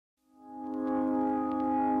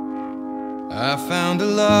I found a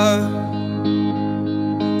love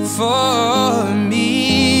for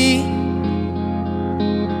me.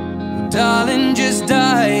 Well, darling, just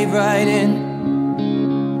dive right in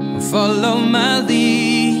and follow my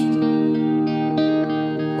lead.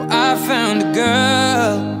 Well, I found a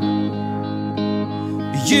girl,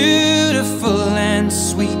 beautiful and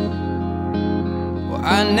sweet. Well,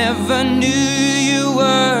 I never knew you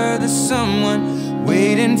were the someone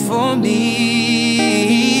waiting for me.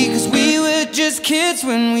 'Cause we were just kids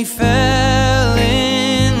when we fell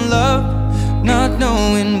in love, not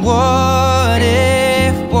knowing what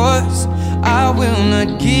it was. I will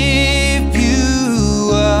not give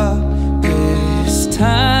you up this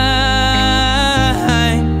time.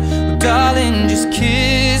 Oh, darling, just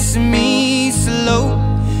kiss me slow.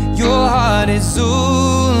 Your heart is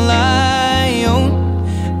all I own,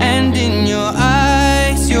 and in your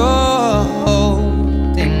eyes you're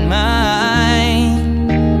holding mine.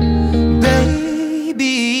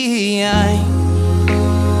 Baby, I'm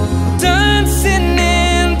dancing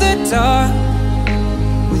in the dark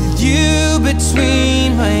with you between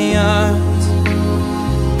my arms,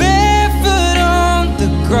 barefoot on the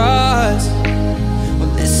grass,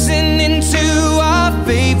 we're listening to our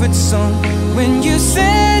favorite song. When you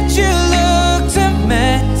said you looked a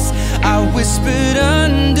mess, I whispered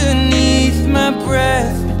underneath my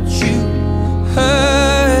breath, but you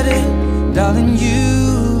heard it. Darling, you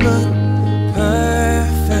look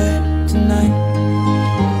perfect tonight.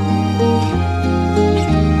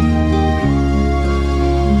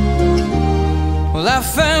 Well, I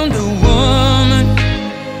found a woman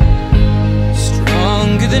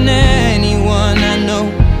stronger than anyone I know.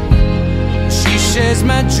 She shares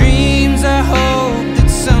my dreams. I hope that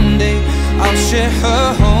someday I'll share her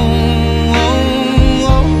home.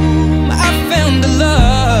 I found a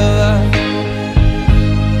love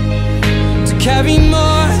to carry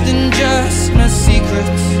more than just my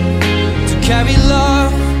secrets, to carry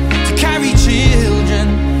love, to carry children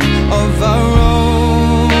of our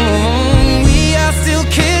own. We are still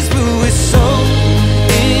kids, but we're so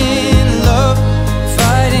in love,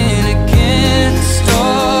 fighting against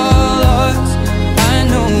all odds. I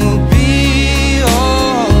know we'll be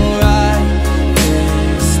alright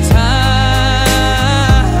this time.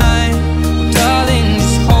 Oh, darling,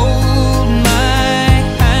 just hold my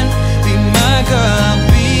hand, be my girl, I'll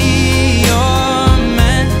be your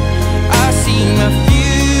man. I see my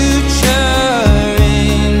future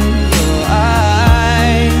in your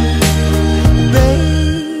eyes.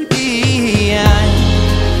 Baby, I'm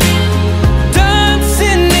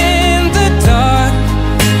dancing in the dark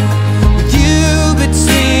with you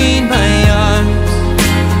between my arms,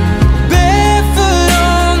 barefoot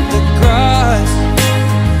on the grass,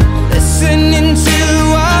 listening to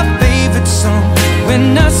our favorite song. When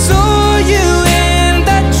I saw you in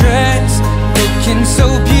that dress, looking so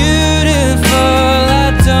beautiful, I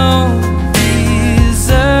don't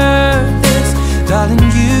deserve this. Darling,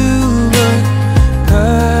 you look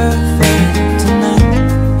perfect tonight.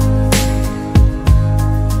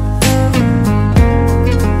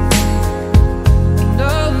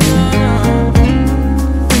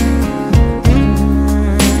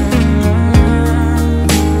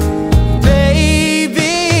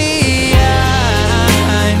 Baby,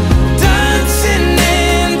 I'm dancing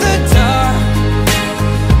in the dark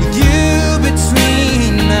with you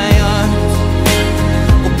between my arms,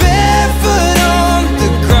 or barefoot on the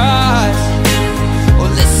grass, or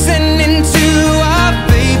listening to our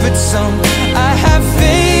favorite song. I have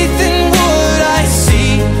faith in what I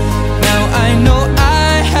see. Now I know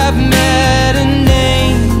I have met an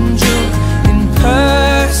angel in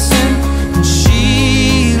person, and she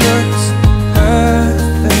looks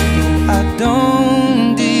perfect. I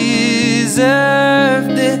don't deserve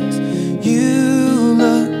this.